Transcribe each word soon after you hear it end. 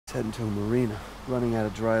Heading to a marina, running out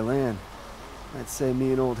of dry land. I'd say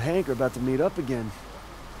me and old Hank are about to meet up again.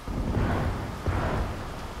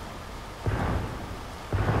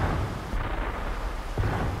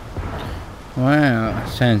 Wow, that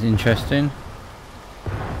sounds interesting.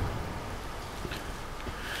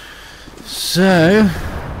 So,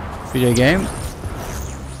 video game.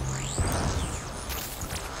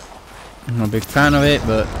 I'm not a big fan of it,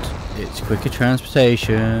 but it's quicker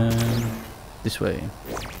transportation. This way.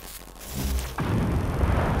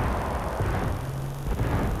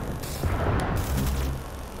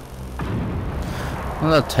 A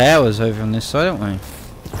lot of towers over on this side, don't we?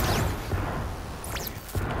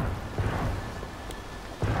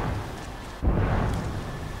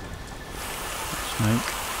 Smoke.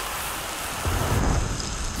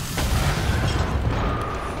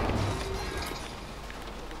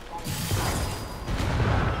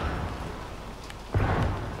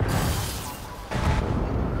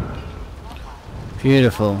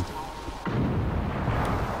 Beautiful.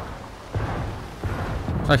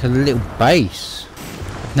 It's like a little base.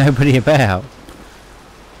 Nobody about.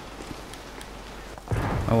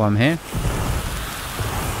 Oh, I'm here.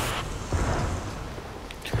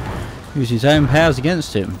 Use his own powers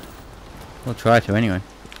against him. We'll try to anyway.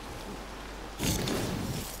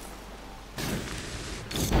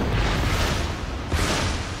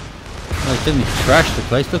 Oh, he didn't trash the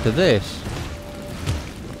place. Look at this.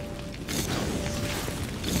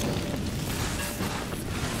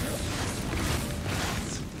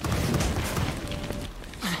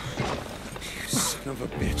 Of a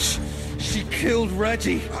bitch. She killed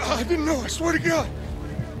Reggie. I didn't know, I swear to God.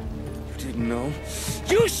 You didn't know?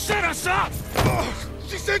 You set us up!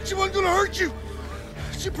 She said she wasn't gonna hurt you.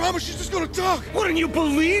 She promised she's just gonna talk. Wouldn't you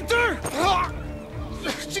believed her?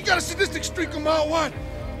 She got a sadistic streak a mile wide,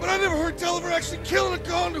 but I never heard tell of her actually killing a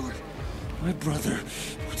conduit. My brother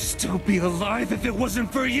would still be alive if it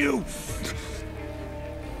wasn't for you.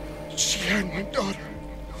 She had my daughter.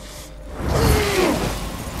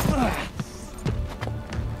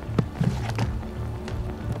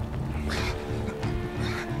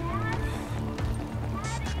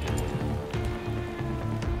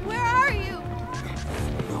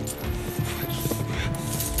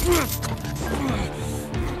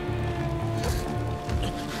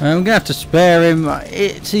 I'm gonna have to spare him.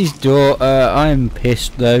 It's his daughter. I'm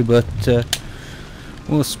pissed though, but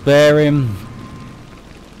we'll spare him.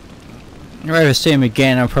 If I ever see him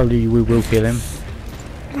again, we will kill him.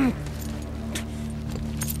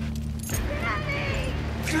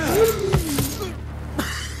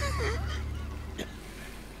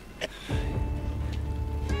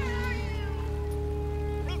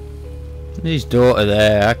 His daughter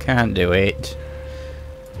there. I can't do it.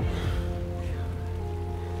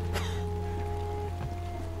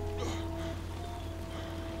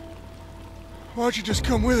 Why'd you just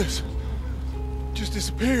come with us? Just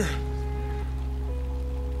disappear.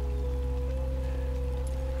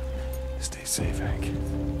 Stay safe, Hank.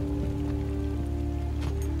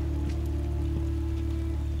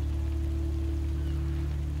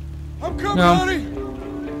 I'm coming, No. honey.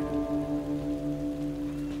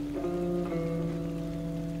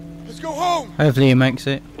 Let's go home. Hopefully he makes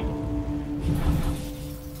it.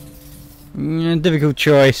 Difficult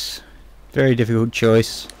choice. Very difficult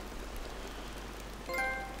choice.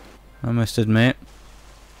 I must admit.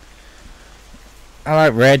 I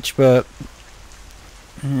like Reg, but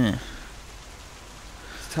It's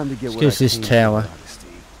time to get let's this tower. Augustine.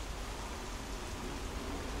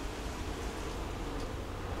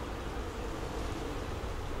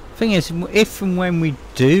 Thing is, if and when we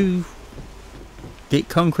do get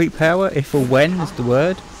concrete power, if or when is the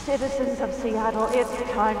word. Citizens of Seattle, it's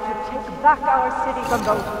time to take back our city from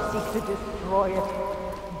those who seek to destroy it.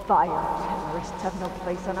 Violent terrorists have no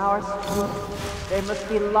place on our streets. They must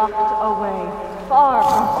be locked away, far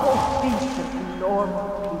from both decent and normal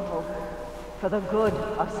people, for the good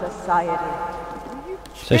of society.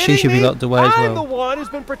 So she should be locked away as I'm the well. one who's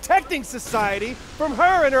been protecting society from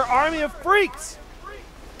her and her army of freaks.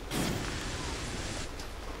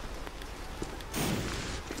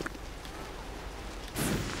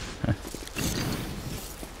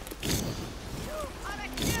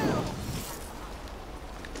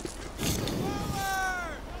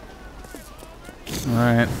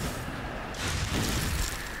 Alright.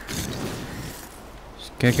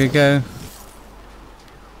 Just go.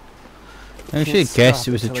 I should have guessed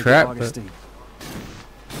it was a trap, but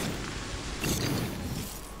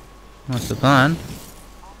what's the plan?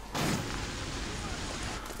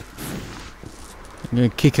 I'm gonna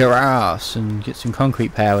kick her ass and get some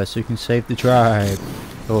concrete power so we can save the tribe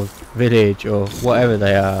or village or whatever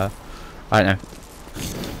they are. I don't know.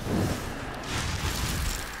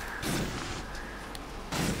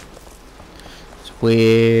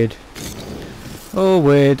 weird. Oh,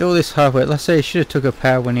 weird. All this hard work. Let's say he should have took a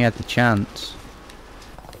power when he had the chance.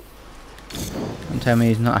 Don't tell me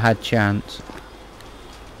he's not had chance.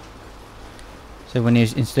 So when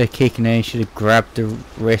he's instead of kicking it, he should have grabbed the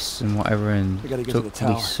wrists and whatever and We gotta get took to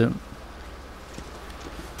the tower.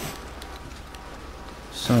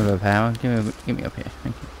 some of a power. Give me up here.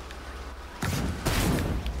 Thank you.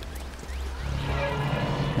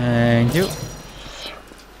 Thank you.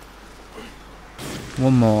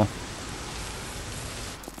 One more.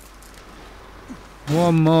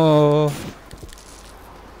 One more.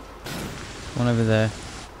 One over there.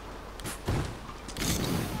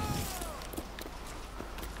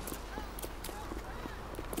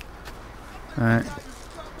 Alright.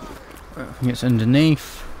 I think it's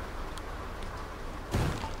underneath.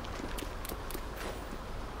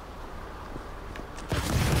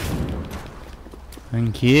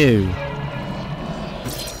 Thank you.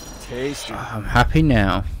 Tasty. I'm happy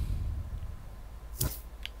now.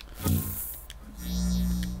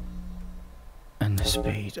 And the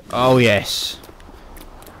speed. Oh yes.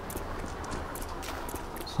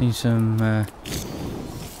 See some.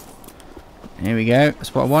 Here we go.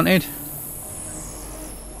 That's what I wanted.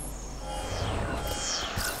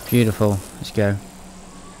 Beautiful. Let's go.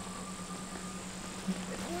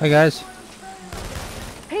 Hi guys.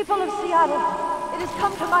 People of Seattle, it has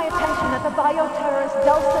come to my attention that the bioterrorist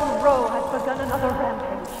Delsin Rowe has begun another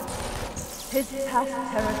rampage. His past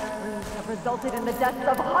terrorist sprees have resulted in the deaths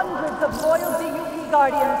of hundreds of loyal D.U.P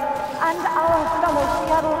guardians and our fellow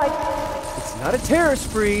Seattleites. It's not a terror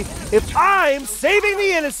spree if I'm saving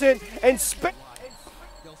the innocent and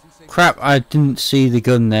Crap, I didn't see the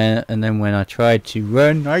gun there, and then when I tried to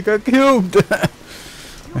run, I got killed!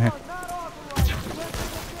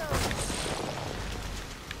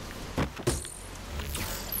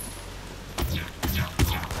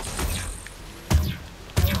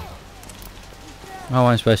 Oh,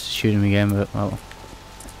 I'm supposed to shoot him again, but oh.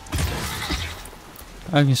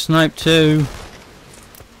 I can snipe too!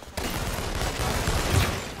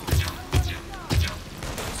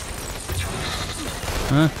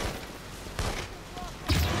 Huh?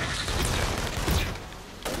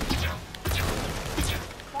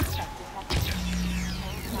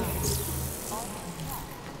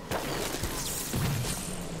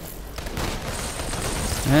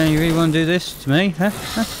 You really want to do this to me? Huh?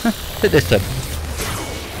 Hit this then.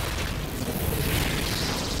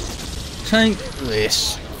 Take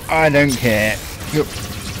this. I don't care. You're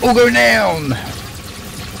all go down!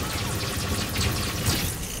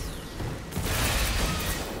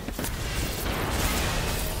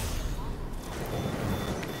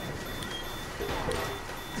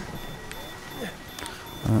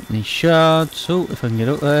 I want these shards. Oh, if I can get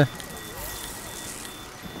up there.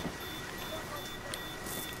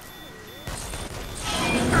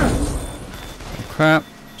 Crap,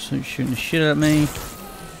 so shooting the shit at me.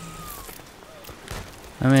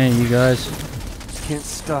 I'm here, you guys. Can't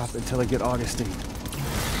stop until I get Augustine.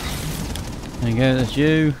 There you go, that's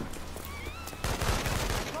you.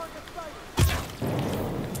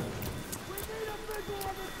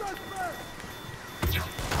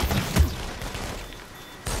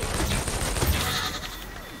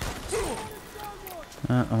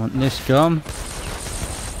 I want this gone.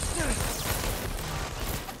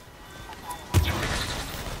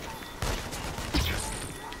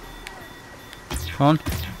 On.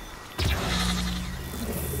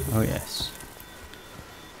 Oh yes.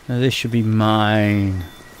 Now this should be mine.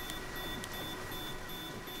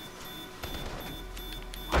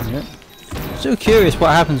 Yep. So curious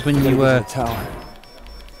what happens when you tower.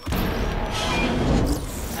 Get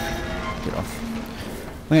off.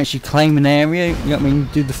 When you actually claim an area, you know what I mean,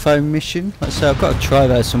 do the phone mission. Like I say, I've got to try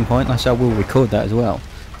that at some point. Like I say, I will record that as well.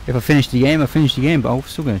 If I finish the game, I finish the game, but I'm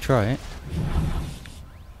still going to try it.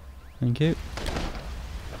 Thank you.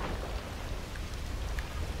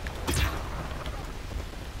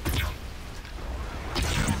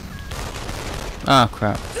 Ah,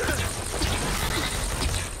 crap.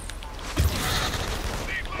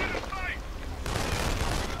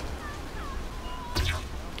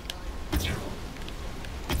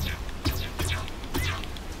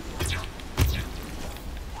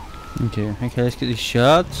 Okay, let's get these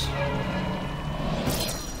shards.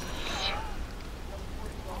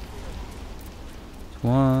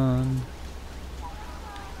 One.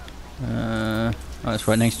 Oh, that's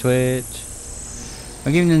right next to it.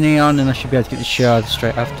 I'll give him the neon and I should be able to get the shard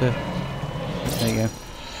straight after. There you go.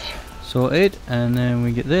 Sorted, and then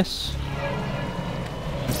we get this.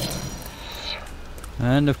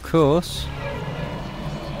 And of course...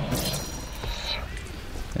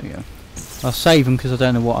 There we go. I'll save them because I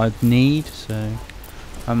don't know what I'd need, so...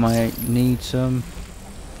 I might need some.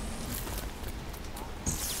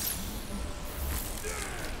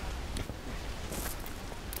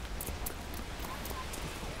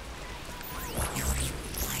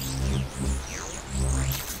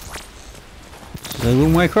 So a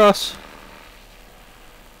long way across.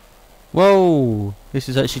 Whoa! This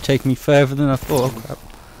is actually taking me further than I thought. Oh, crap.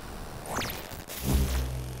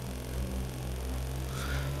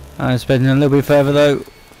 I'm spending a little bit further though.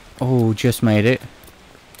 Oh, just made it.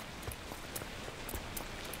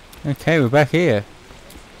 Okay, we're back here.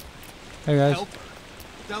 Hey guys. Help.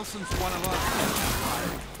 Delsin's one of us.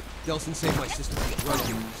 Delsin saved my sister from drug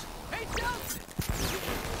use.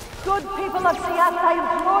 Good people of Seattle, I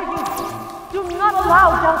implore you, do not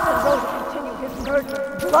allow Delsin Rowe to continue his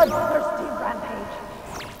murderous, bloodthirsty rampage.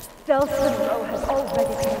 Delsin Rowe has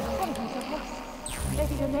already killed hundreds of us.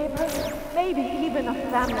 Maybe a neighbor, maybe even a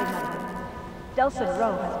family member. Delsin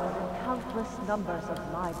Rowe has murdered countless numbers of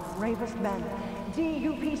my bravest men,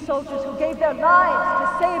 D.U.P soldiers who gave their lives to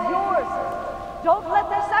save yours. Don't let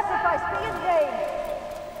their sacrifice be in vain.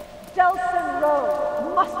 Delsin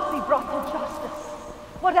Rowe must be brought to justice.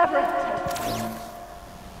 Whatever it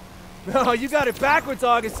takes. No, you got it backwards,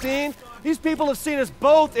 Augustine. These people have seen us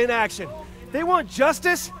both in action. They want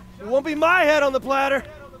justice. It won't be my head on the platter.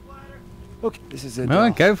 Okay, this is it.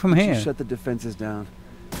 Well, go from Once here. you shut the defenses down.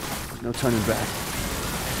 No turning back.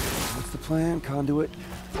 What's the plan, Conduit?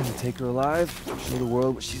 Gonna take her alive, show the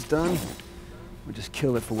world what she's done, or just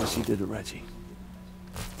kill her for what she did to Reggie?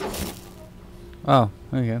 Oh,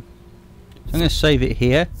 there we go. So I'm going to save it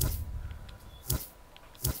here.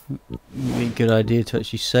 Be a good idea to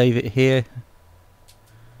actually save it here.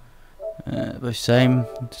 But same,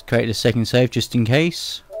 just create a second save just in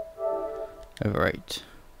case. Overwrite.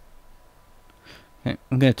 Okay,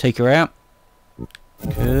 I'm going to take her out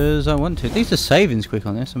because I want to. These are savings quick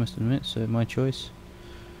on this, I must admit, so my choice.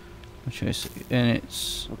 My choice, and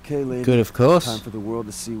it's okay, lady. Good, of course. Time for the world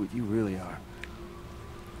to see what you really are.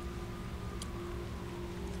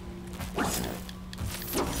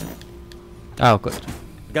 Oh, good.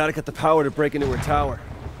 Gotta get the power to break into her tower.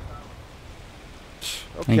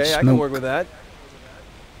 Okay, Need I can smoke. work with that.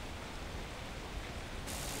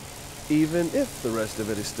 Even if the rest of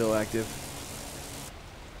it is still active.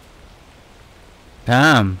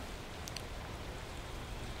 Damn.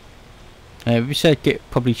 We said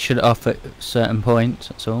probably shut it off at certain points,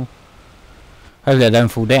 that's all. Hopefully I don't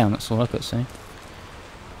fall down, that's all I've got to say.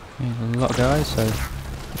 There's a lot of guys, so...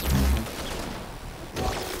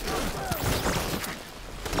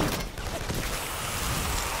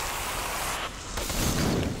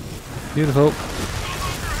 Beautiful.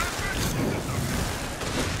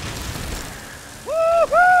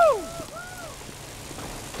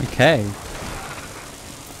 Okay.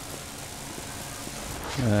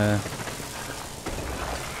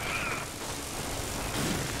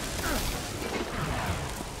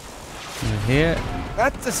 Over here.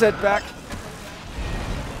 That's a setback.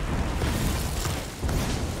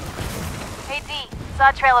 Hey D, saw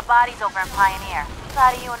a trail of bodies over in Pioneer.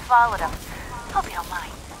 Thought of you and followed them. Hope you don't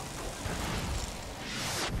mind.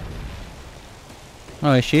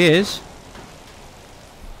 Oh, there she is.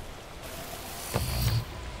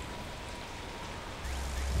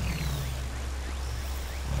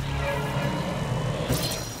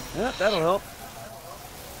 Yeah, that'll help.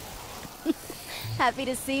 Happy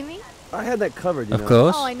to see me? I had that covered, you know. Of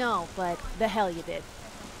course. Oh, I know, but the hell you did.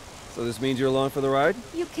 So this means you're along for the ride?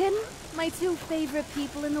 You kidding? My two favorite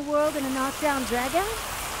people in the world in a knockdown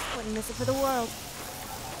dragout? Wouldn't miss it for the world.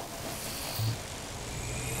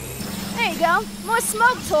 There you go. More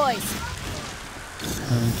smoke toys.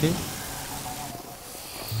 Okay.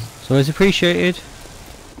 So it's appreciated.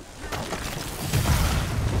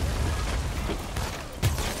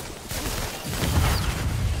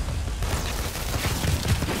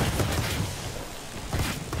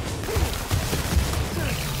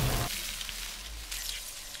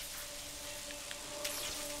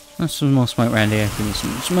 There's some more smoke around here. Give me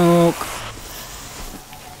some smoke.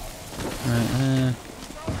 Right there.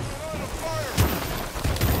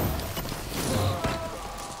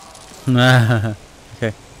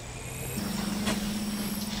 Okay.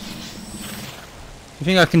 You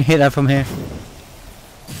think I can hit that from here?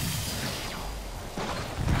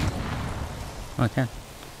 Oh, I can.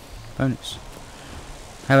 Bonus.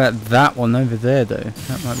 How about that one over there though?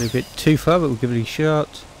 That might be a bit too far, but we'll give it a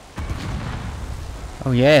shot.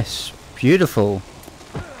 Oh yes, beautiful.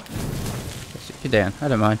 Sit you down, I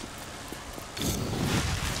don't mind.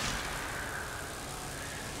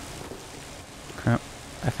 Crap,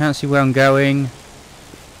 I can't see where I'm going. I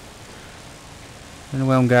don't know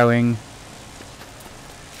where I'm going.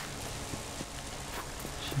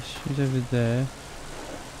 He's over there.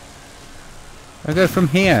 I go from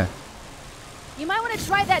here. You might want to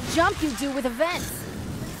try that jump you do with events.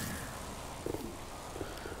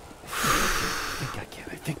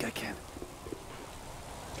 I think I can.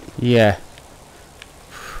 Yeah.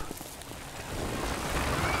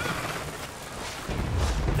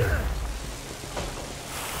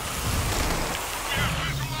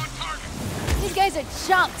 These guys are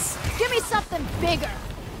chumps. Give me something bigger.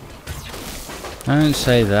 Don't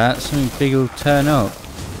say that. Something big will turn up.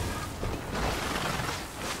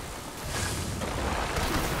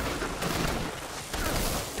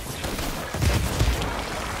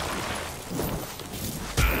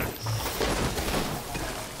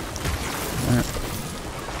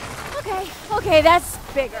 Okay, that's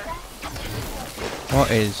bigger. What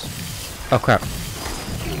is? Oh crap.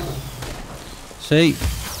 See?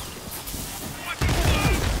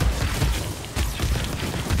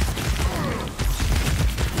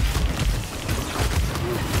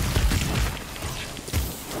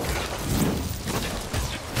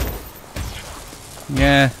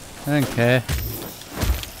 Yeah, I don't care.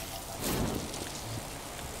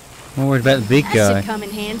 I'm worried about the big That guy. should come in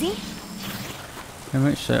handy. How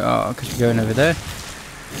much so? Oh, because you're going over there.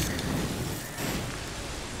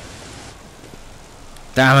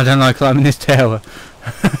 Damn, I don't like climbing this tower.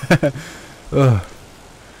 Oh,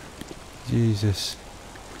 Jesus.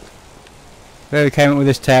 Whoever came up with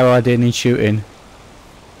this tower idea needs shooting.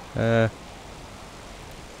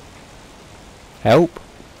 Help?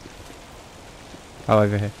 Oh,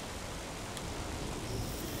 over here.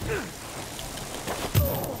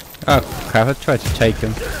 Oh crap, I tried to take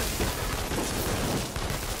him.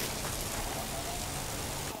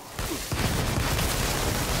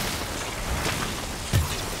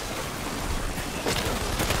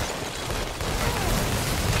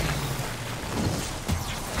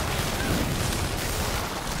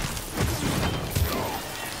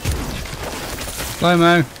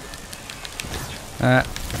 Slow-mo.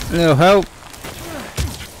 Little help.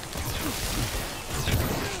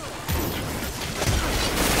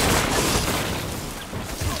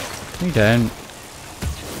 You don't.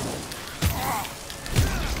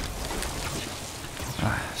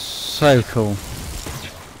 Ah, so cool.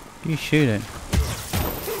 You shoot it.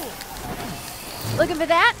 Looking for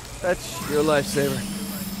that? That's your lifesaver.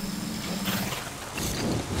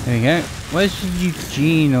 There you go. Where's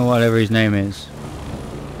Eugene or whatever his name is?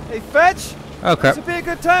 Hey, Fetch! Oh crap. This would be a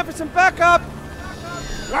good time for some backup!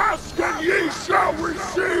 Ask and ye shall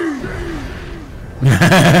receive!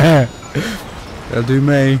 That'll do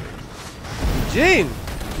me. Eugene!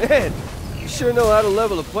 Man, you sure know how to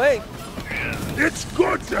level a plane. It's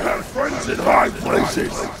good to have friends in high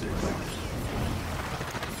places!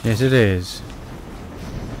 Yes, it is.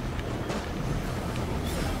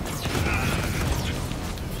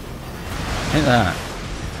 Hit that.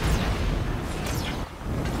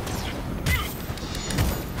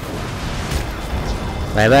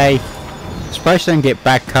 Bye bye. I suppose I don't get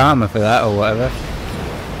bad karma for that or whatever.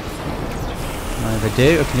 If I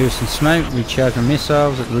do, I can do some smoke, recharge my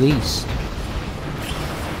missiles at least.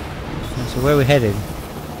 So where are we headed?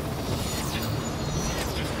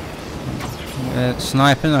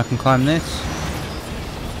 Sniping, I can climb this.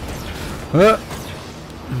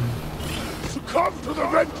 Come to the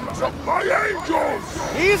vengeance of my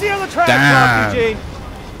angels! Easy on the track, Damn. Eugene!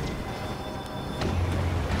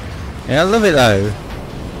 Yeah, I love it though.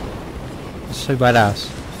 It's so badass.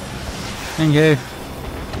 Thank you.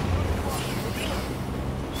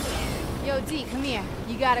 Yo, D, come here.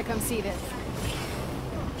 You gotta come see this.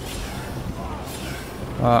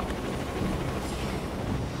 What?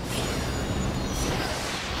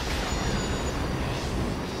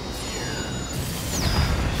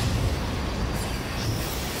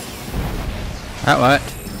 That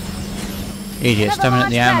worked. Idiot, stabbing at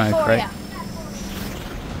the ammo crate.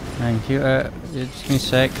 Thank you. Just give me a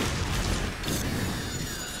sec.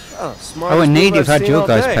 Oh, smart. I wouldn't need it if I had your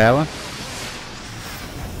guys' power.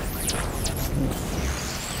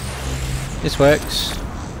 This works.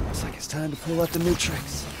 Looks like it's time to pull out the new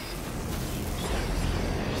tricks.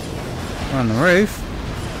 We're on the roof.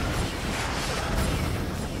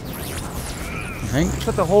 I think.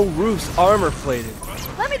 But the whole roof's armor plated.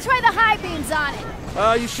 Let me try the high beams on it.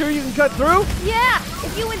 You sure you can cut through? Yeah,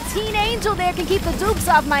 if you and Teen Angel there can keep the dupes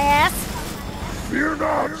off my ass. Fear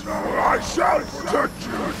not, for I shall protect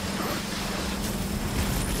you!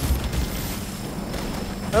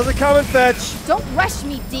 How's it coming, Fetch? Don't rush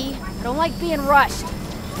me, D. I don't like being rushed.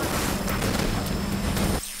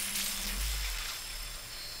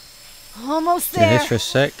 Almost Do there. this for a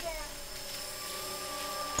sec.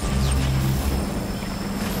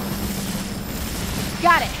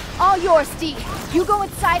 Got it. All yours, D. You go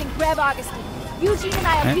inside and grab Augustine. Eugene and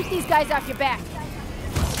I'll keep these guys off your back.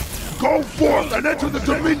 Go forth and enter the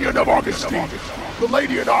dominion of Augustine. The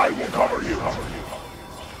lady and I will cover you.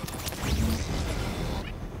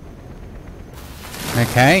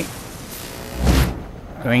 Okay.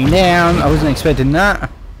 Going down. I wasn't expecting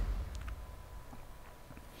that.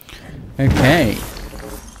 Okay.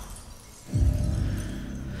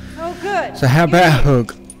 Oh, good. So how about a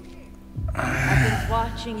hug? I've been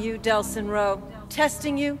watching you, Delsin Rowe.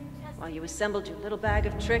 Testing you while you assembled your little bag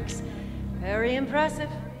of tricks. Very impressive.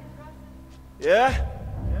 Yeah?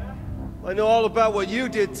 I know all about what you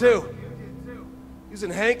did, too.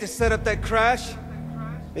 Using Hank to set up that crash.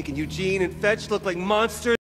 Making Eugene and Fetch look like monsters.